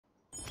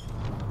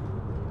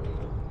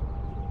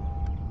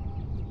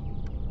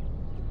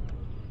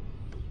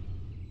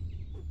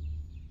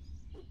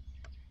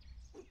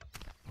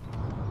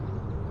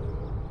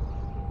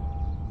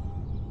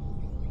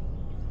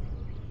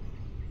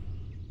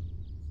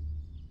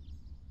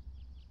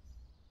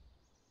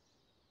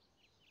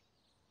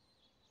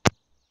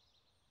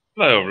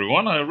Hello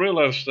everyone, I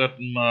realized that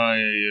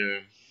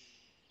my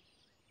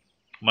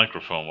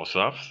microphone was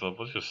off, so I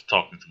was just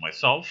talking to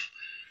myself.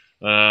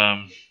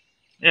 Um,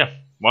 yeah,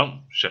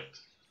 well, shit.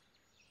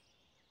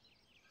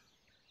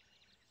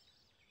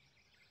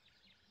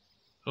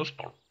 Those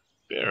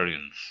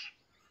barbarians.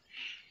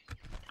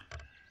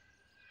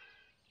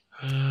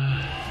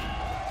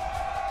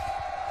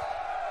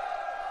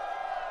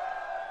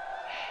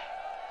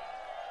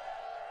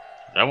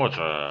 That was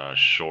a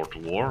short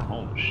war,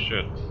 holy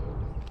shit.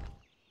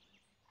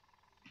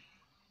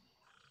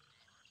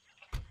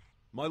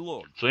 My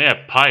lord. So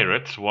yeah,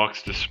 pirates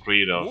walks the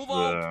street Move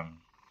out.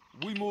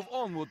 We move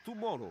onward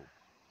tomorrow.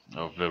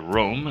 of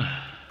Rome.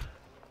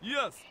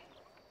 Yes.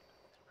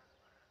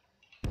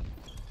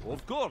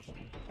 Of course.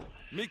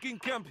 Making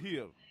camp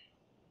here.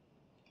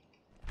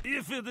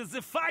 If it is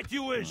the fight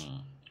you wish.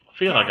 I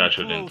feel like I Come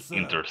should closer.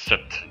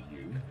 intercept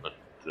you, but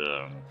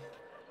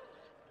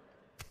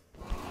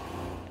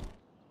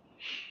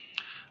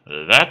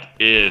that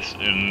is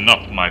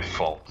not my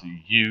fault.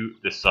 You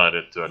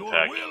decided to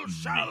attack Your will me.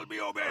 shall be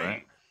obeyed.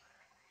 Right?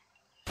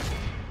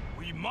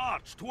 We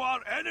march to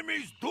our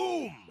enemy's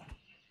doom.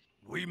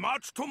 We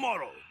march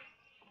tomorrow.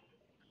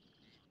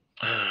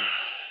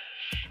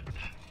 Shit.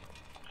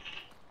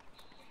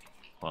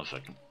 1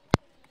 second.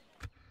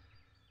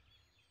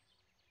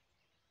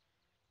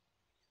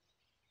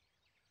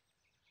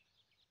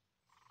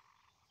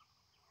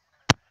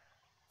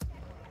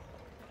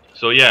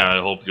 So yeah,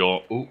 I hope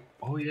you're.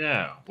 Oh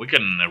yeah, we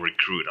can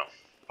recruit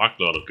a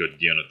fuckload of good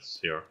units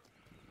here.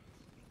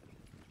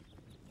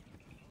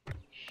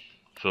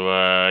 So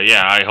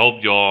yeah, I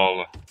hope you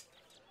all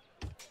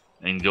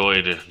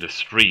enjoyed the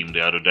stream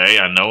the other day.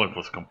 I know it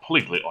was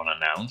completely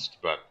unannounced,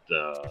 but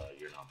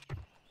you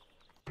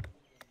know,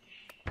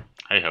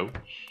 hey ho.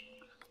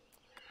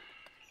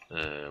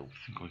 I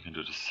think we can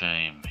do the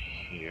same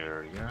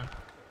here, yeah.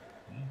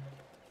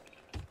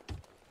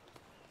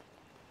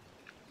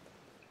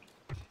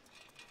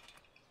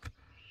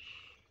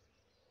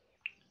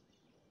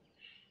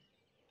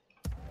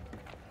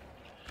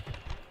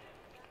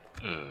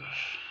 Ugh.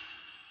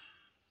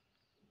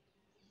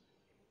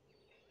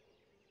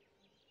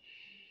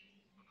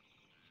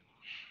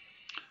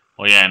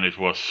 Oh yeah, and it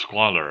was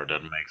Squalor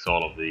that makes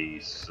all of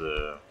these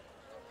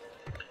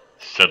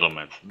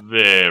settlements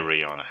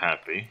very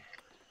unhappy.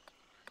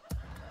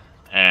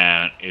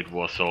 And it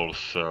was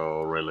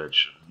also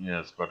religion,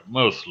 yes, but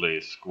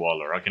mostly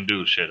Squalor. I can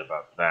do shit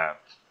about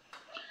that.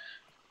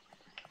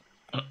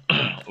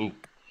 Ooh.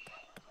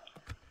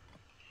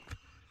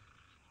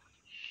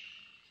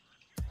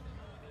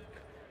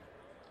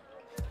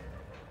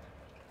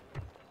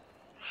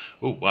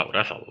 Ooh, wow,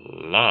 that's a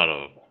lot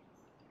of...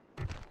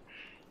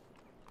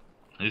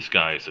 This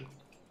guy is a...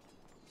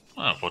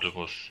 I thought it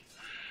was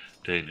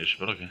Danish,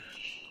 but okay.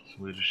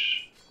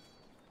 Swedish.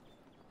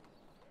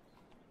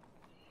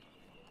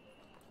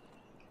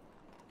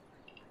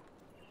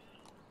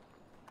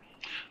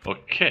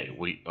 Okay,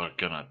 we are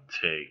gonna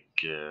take...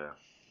 You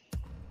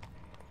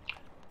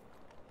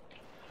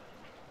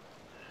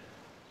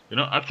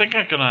know, I think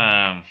I'm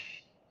gonna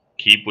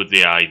keep with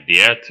the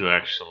idea to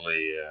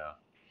actually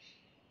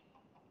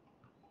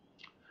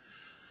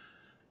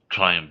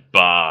try and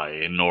buy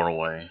in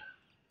Norway.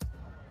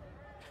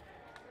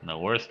 Now,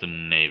 where's the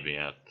navy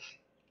at?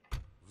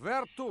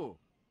 Where to?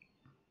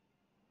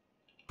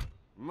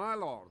 My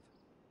lord.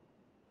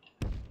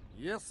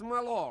 Yes, my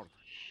lord.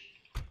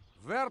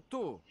 Where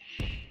to?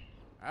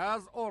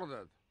 As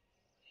ordered.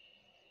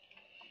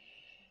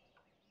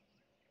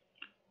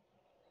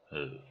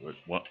 Wait,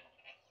 what?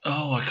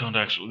 Oh, I can't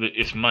actually.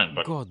 It's mine,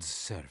 but. God's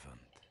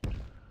servant.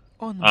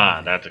 On my Ah,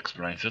 way. that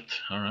explains it.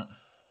 Alright.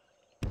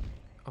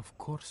 Of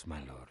course, my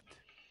lord.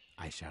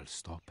 I shall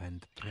stop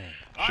and pray.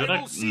 Should I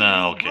I? will see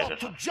No, you okay, brought there's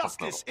to a fuckload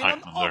justice of in an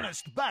Python there.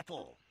 honest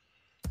battle.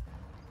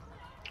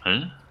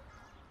 Huh?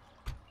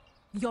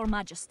 Your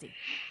Majesty.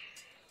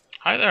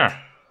 Hi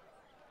there.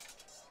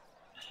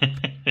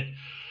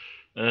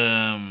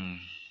 um.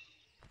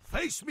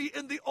 Face me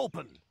in the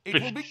open. It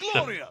will be 57.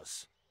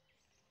 glorious.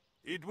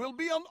 It will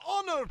be an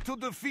honor to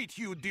defeat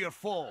you, dear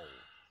foe.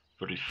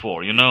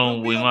 34. You know,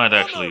 we might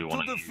actually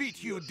want to to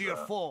defeat you, use dear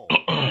foe.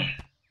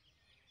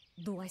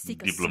 Do I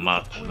seek a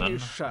Diplomat secret then. We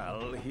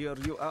shall hear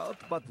you out,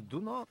 but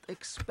do not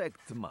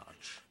expect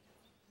much.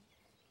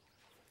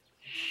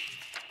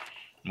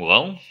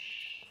 Well.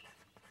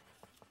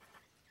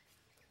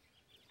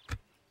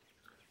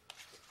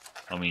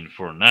 I mean,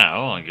 for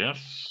now, I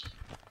guess.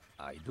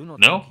 I do not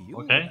No? think you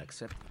Okay. will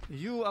accept.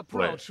 You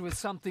approach with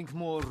something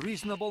more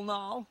reasonable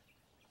now?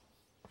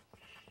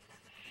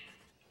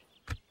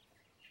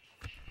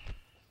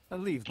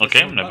 Leave this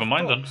Okay, sort never of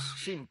mind then.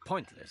 talks seem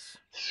pointless.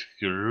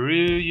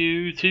 Screw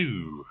you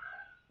too.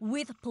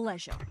 with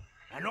pleasure?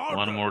 An order.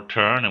 One more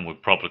turn, and we're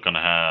probably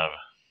gonna have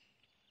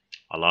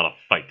a lot of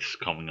fights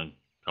coming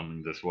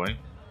this way.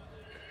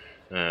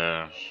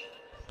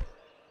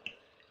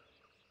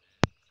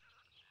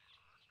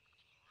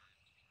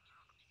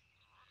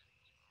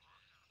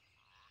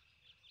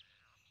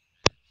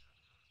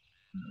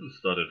 It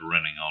started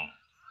raining on.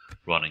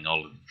 running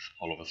all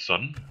of a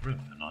sudden. Really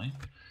annoying.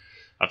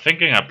 I'm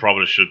thinking I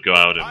probably should go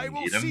out I and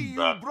will meet see him, you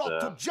but brought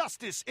to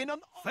justice in an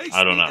face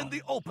I don't me know. in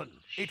the open.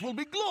 It will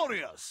be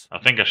glorious. I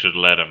think I should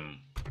let him.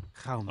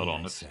 How Hold may on,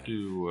 I let's serve?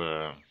 do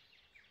a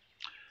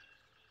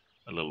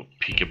little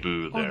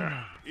peekaboo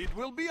there. It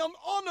will be an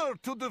honor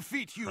to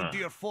defeat you,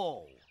 dear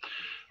foe.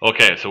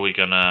 Okay, so we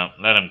can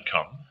let him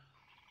come.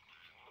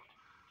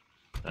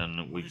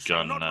 And we shall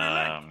can. not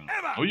relent,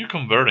 ever. Who are you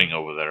converting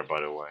over there,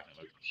 by the way?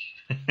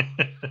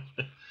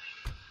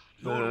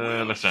 Your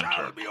will let's shall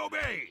enter. be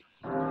obeyed.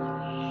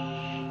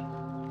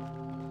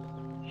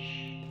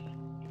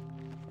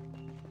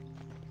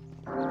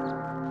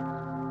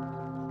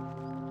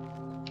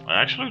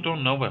 I actually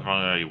don't know if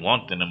I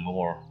want any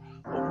more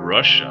of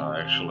Russia.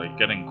 Actually,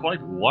 getting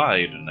quite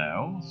wide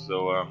now,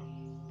 so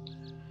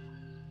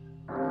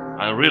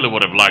I really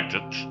would have liked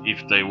it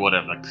if they would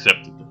have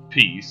accepted the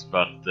peace,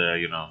 but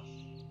you know,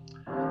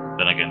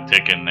 then again,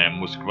 taking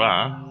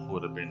Moskva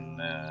would have been,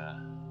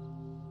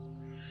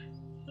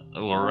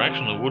 or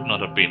actually would not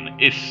have been,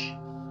 is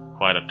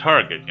quite a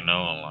target, you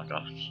know, like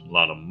a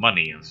lot of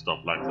money and stuff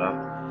like that.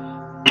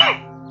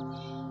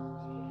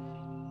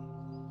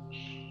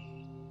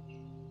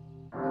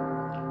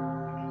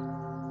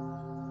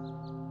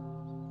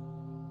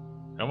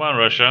 Come on,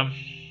 Russia.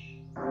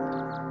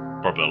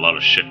 Probably a lot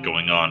of shit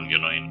going on, you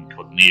know,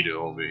 incognito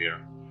over here.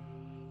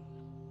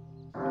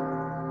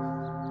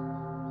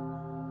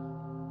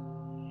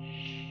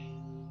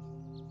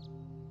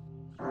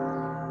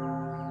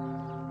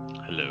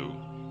 Hello.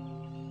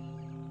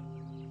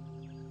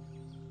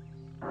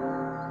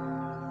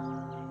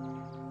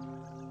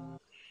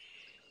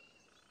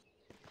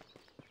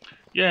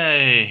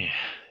 Yay!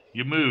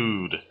 You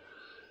moved.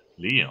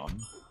 Leon.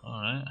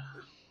 Alright.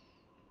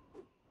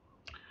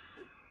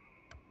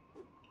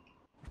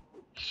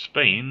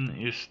 Spain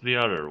is the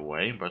other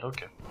way, but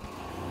okay.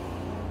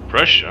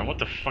 Prussia? What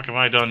the fuck have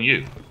I done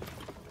you?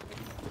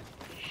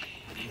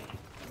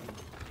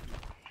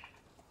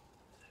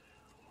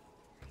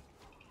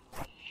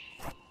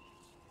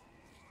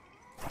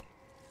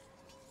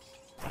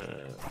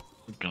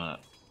 We're gonna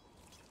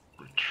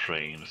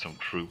retrain some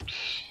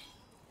troops.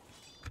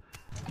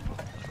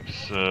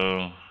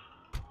 So...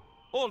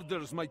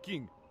 Orders, my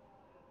king.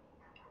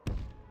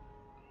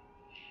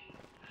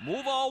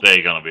 Move out.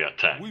 they're gonna be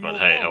attacked, We but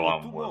move hey, on how with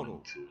I'm tomorrow.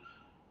 willing to...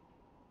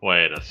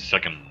 Wait a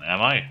second,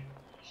 am I?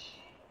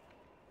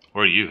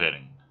 Where are you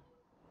heading?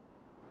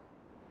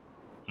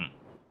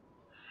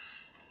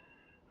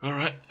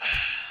 Alright.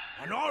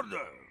 An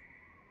order.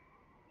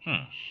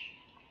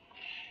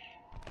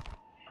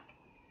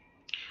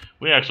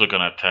 We're actually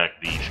gonna attack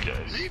these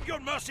guys. Leave your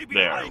mercy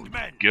There behind, we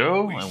men.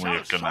 go, We and shall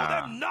we're show gonna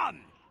them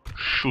none.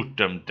 shoot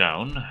them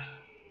down.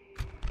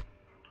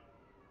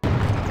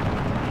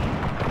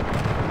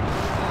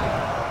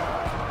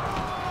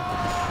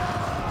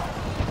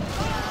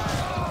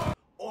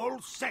 All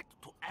set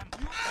to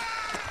ambush.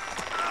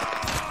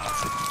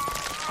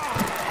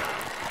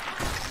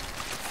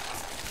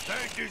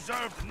 They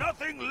deserved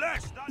nothing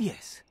less than...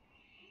 Yes.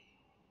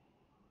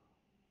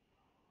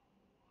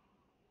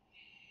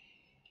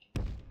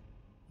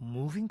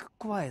 Moving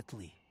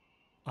quietly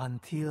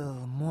until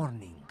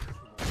morning.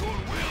 Your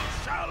will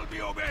shall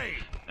be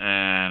obeyed.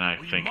 And I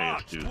We think I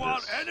march just do to our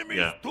this. enemy's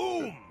Yeah.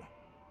 doom.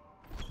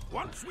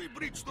 Once we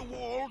breach the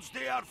walls,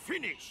 they are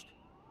finished.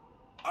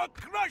 A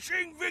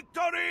crushing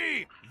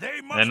victory!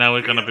 They must And now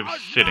we're gonna fear be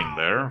us sitting now.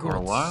 there for a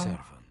Good while. servant.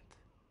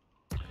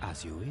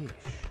 As you wish.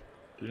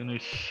 Do you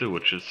need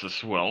sewages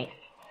as well?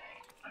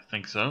 I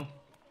think so.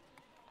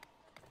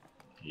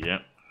 Yeah.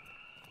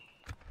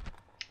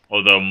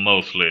 Although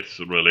mostly it's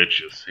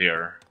religious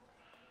here.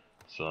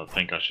 So I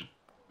think I should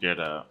get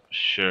a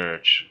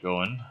church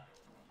going.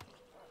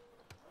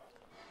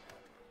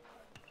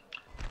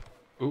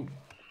 Ooh.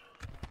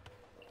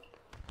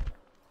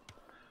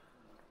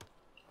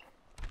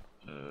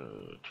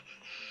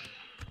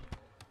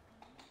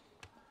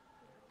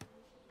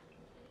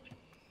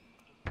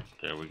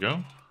 There we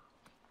go.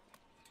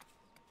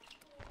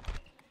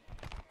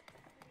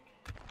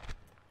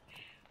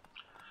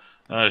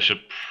 I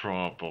should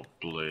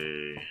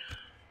probably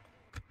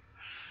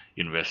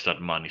invest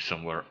that money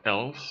somewhere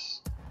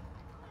else.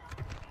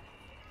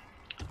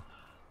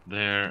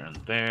 There and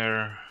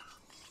there.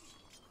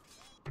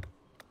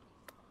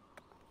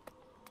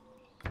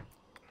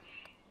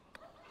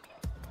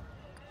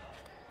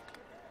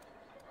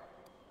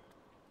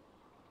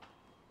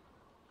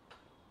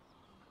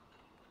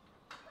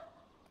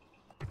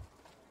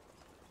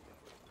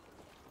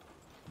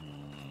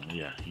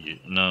 Yeah, you.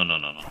 No,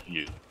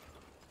 you.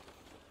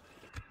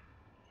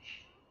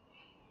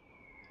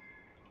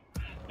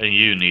 And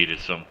you needed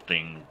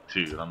something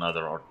too,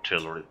 another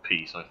artillery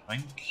piece, I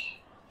think.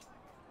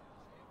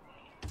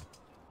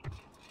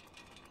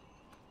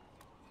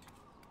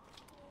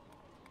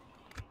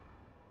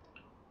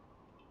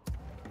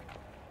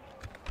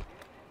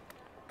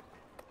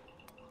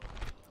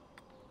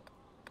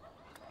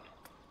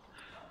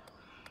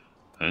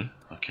 Huh?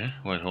 Okay,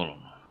 wait, hold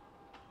on.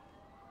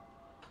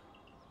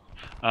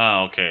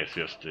 Ah, okay, it's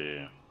just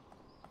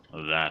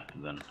that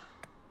then.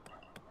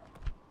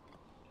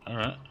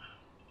 Alright.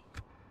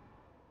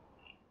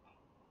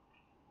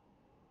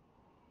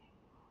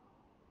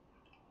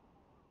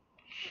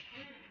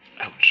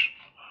 Ouch.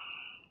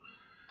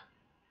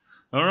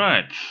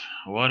 Alright,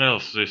 what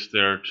else is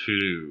there to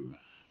do?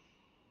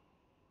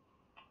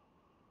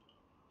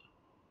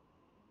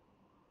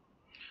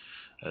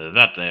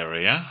 That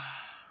area.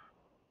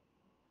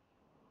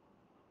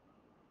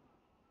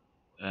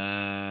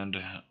 And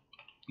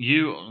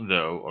you,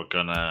 though, are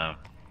gonna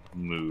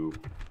move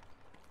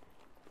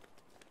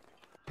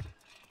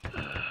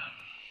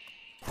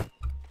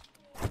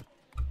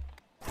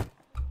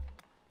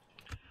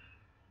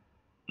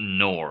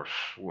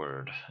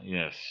northward.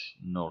 Yes,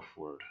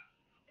 northward.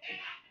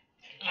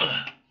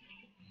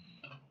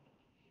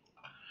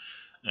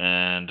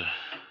 And,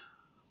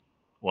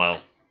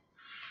 well,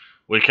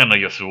 we're kind of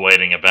just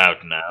waiting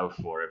about now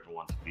for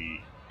everyone to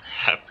be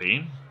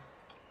happy.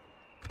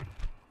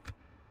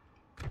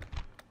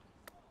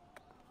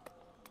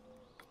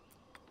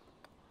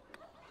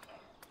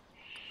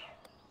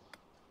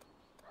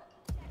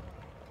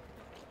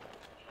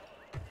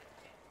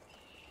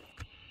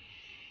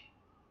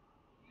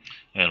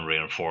 And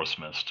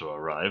reinforcements to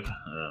arrive.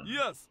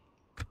 Yes.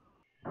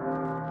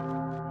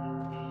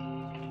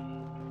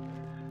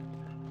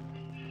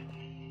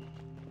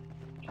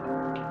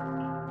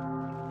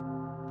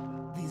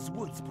 These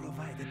woods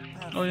provided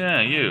perfect Oh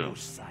yeah, you.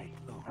 sight,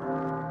 Lord.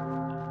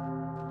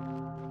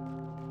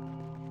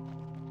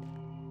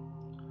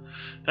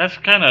 That's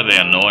kind of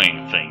the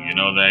annoying thing, you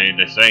know,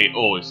 they say,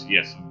 oh, it's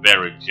yes,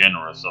 very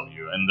generous of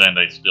you, and then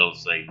they still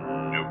say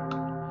nope.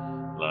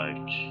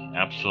 Like,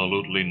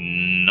 absolutely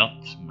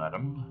not,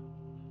 madam.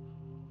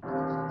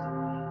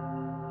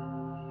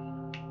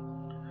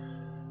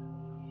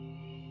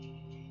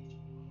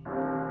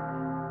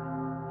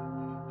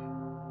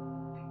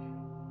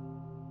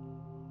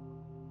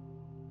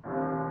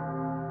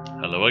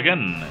 Hello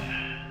again.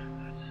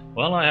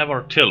 Well, I have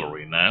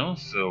artillery now,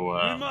 so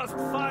We must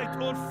fight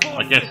or forfeit.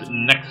 I guess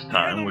next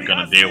time we're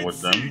gonna deal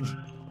with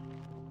them.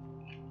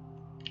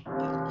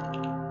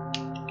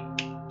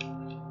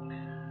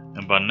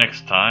 And by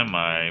next time,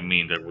 I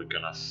mean that we're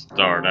gonna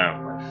start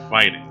out by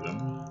fighting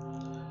them.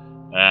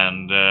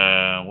 And,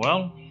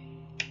 well,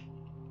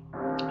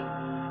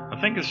 I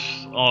think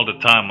it's all the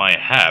time I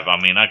have. I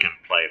mean, I can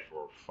play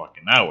for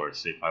fucking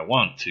hours if I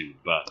want to,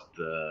 but,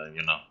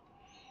 you know.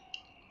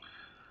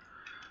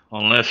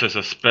 Unless it's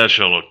a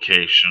special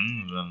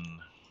occasion, then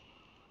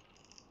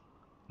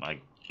I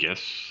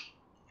guess.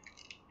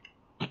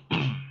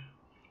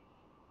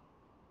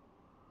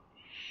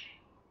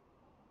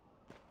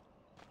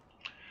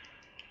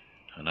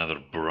 Another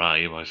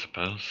bribe, I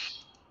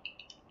suppose.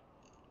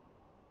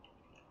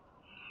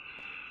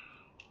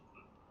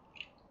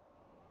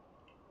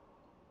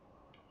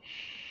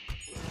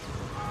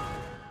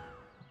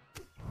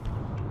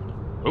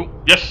 Oh,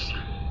 yes!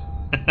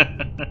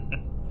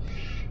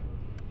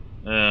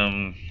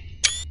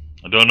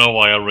 I don't know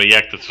why I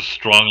reacted so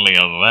strongly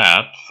on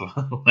that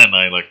when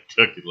I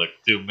took it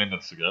 2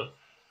 minutes ago.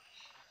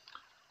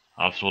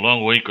 After a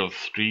long week of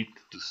street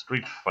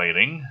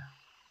fighting.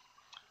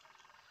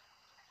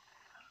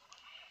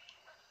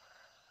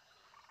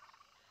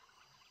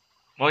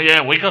 Well,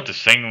 yeah, we got the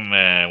same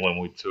when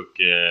we took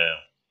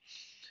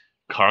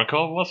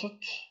Kharkov, was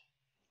it?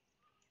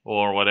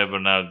 Or whatever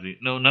now the...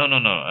 No.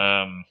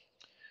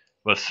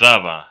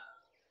 Warszawa.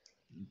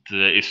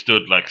 It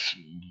stood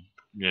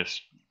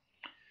yes,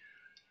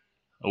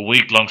 a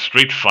week-long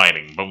street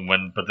fighting,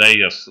 but they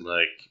just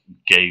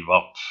gave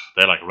up.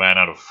 They ran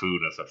out of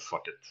food and said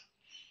fuck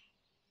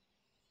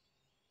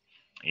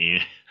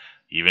it.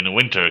 Even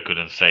winter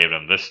couldn't save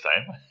them this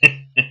time.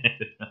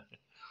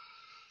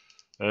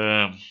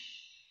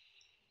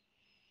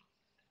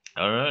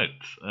 All right.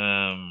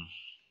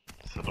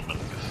 Settlement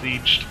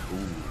besieged.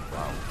 Ooh,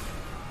 wow.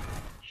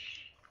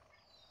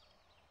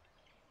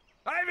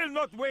 I will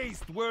not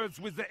waste words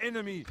with the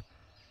enemy.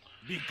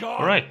 Be gone.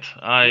 All right,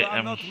 I You are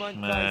am. not my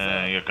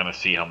Kaiser. You're gonna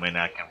see how many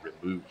I can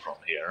remove from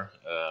here.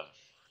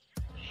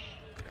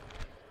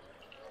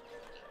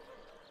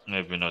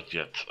 Maybe not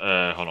yet.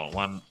 Hold on,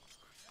 one.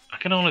 I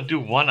can only do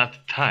one at a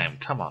time.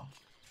 Come on,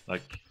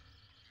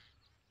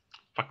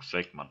 fuck's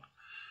sake, man.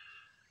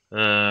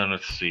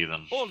 Let's see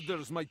then.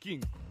 Orders, my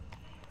king.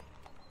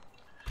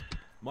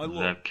 My In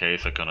lord. that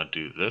case, I'm gonna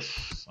do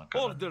this. I'm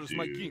gonna Orders, do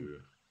my king.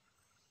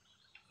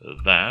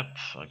 that.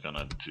 I'm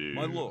gonna do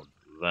My lord.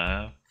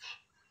 that.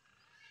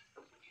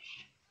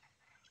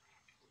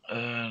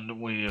 And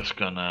we're just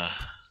gonna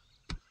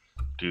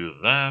do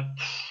that.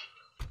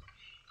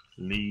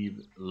 Leave.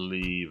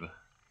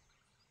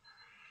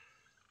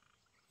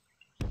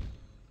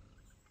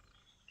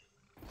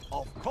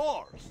 Of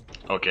course.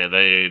 Okay,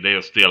 they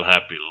are still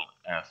happy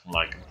as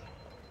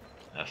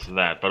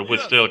that, but we're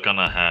Yes. still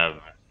gonna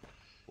have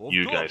Of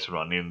you course. guys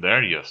run in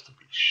there just to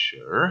be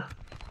sure.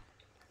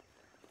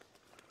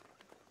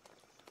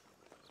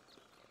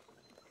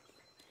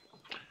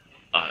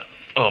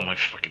 Oh, my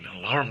fucking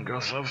alarm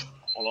goes off.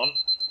 Hold on.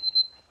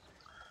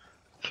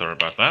 Sorry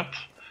about that.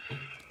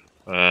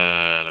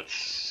 Let's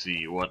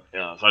see what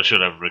else. I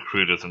should have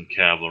recruited some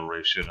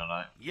cavalry, shouldn't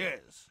I?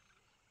 Yes.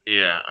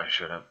 Yeah, I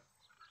should have.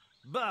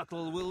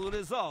 Battle will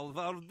resolve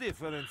our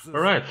differences.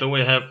 Alright, so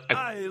we have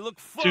I look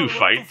two forward to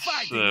fights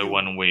fighting you.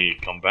 when we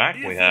come back.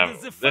 If We it have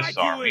is the this fight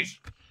you army,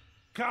 wish,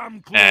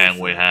 come closer. and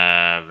we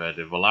have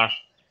the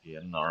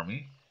Wallachian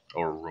army,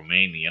 or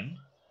Romanian.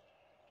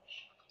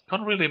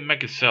 Can't really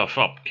make itself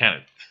up, can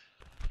it?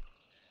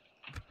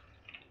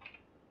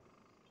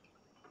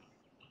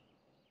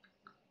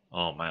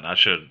 Oh man, I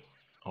should...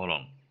 Hold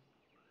on.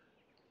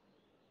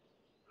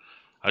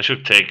 I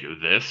should take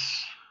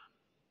this,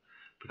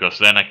 because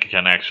then I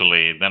can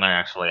actually... Then I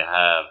actually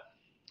have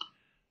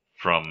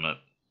from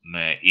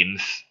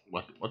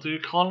what do you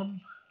call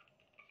them?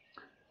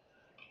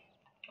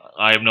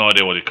 I have no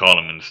idea what you call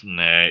them in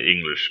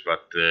English,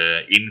 but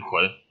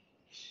Insjö.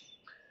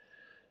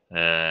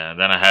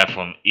 Then I have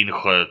from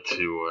Insjö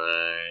to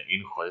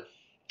Insjö,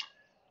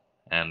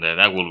 and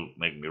that will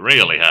make me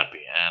really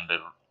happy, and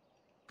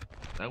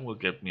that will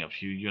get me a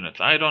few units.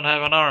 I don't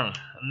have an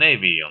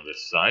navy on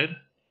this side.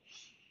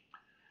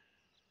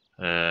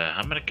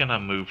 How many can I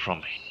move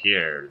from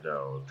here,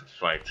 though, to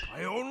fight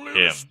I only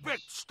him?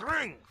 respect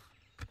strength.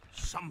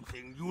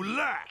 Something you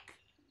lack.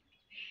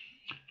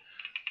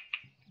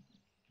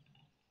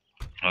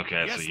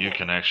 Okay, Yes, so you Lord.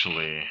 can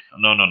actually...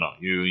 No.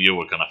 You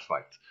were gonna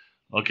fight.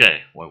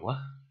 Okay, wait, what?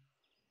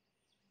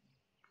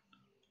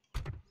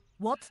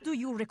 What do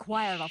you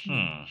require of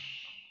me?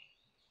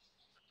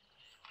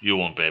 You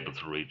won't be able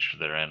to reach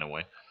there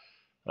anyway.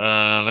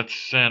 Let's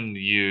send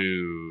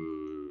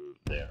you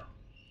there.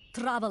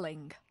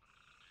 Traveling.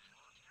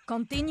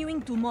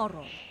 Continuing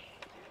tomorrow.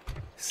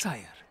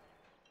 Sire.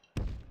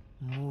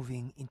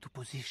 Moving into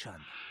position.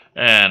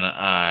 And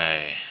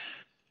I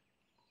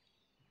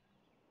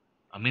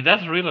mean,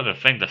 that's really the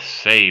thing that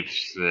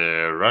saves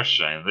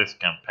Russia in this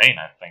campaign,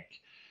 I think.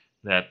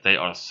 That they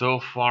are so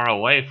far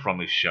away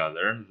from each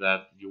other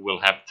that you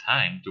will have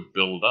time to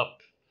build up.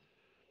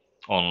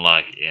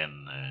 Unlike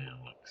in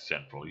like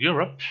Central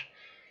Europe.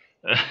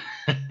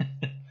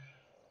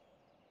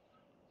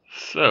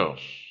 So,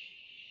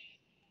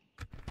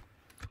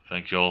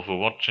 thank you all for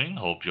watching.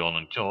 Hope you all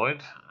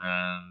enjoyed.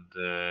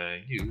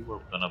 And you were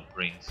gonna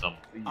bring some of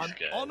these An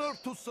guys honor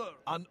to serve.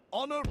 An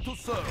honor to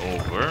serve.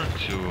 over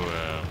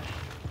to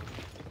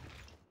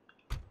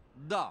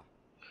Da.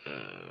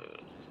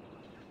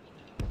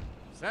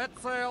 Set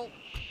sail.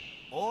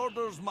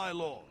 Orders, my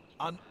lord.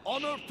 An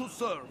honor to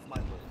serve, my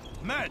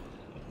lord. Men,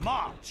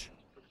 march.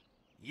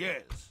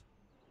 Yes.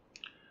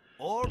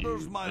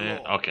 Orders, my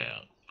lord. okay.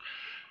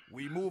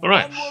 We move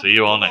Alright, onward see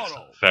you all tomorrow. next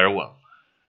time. Farewell.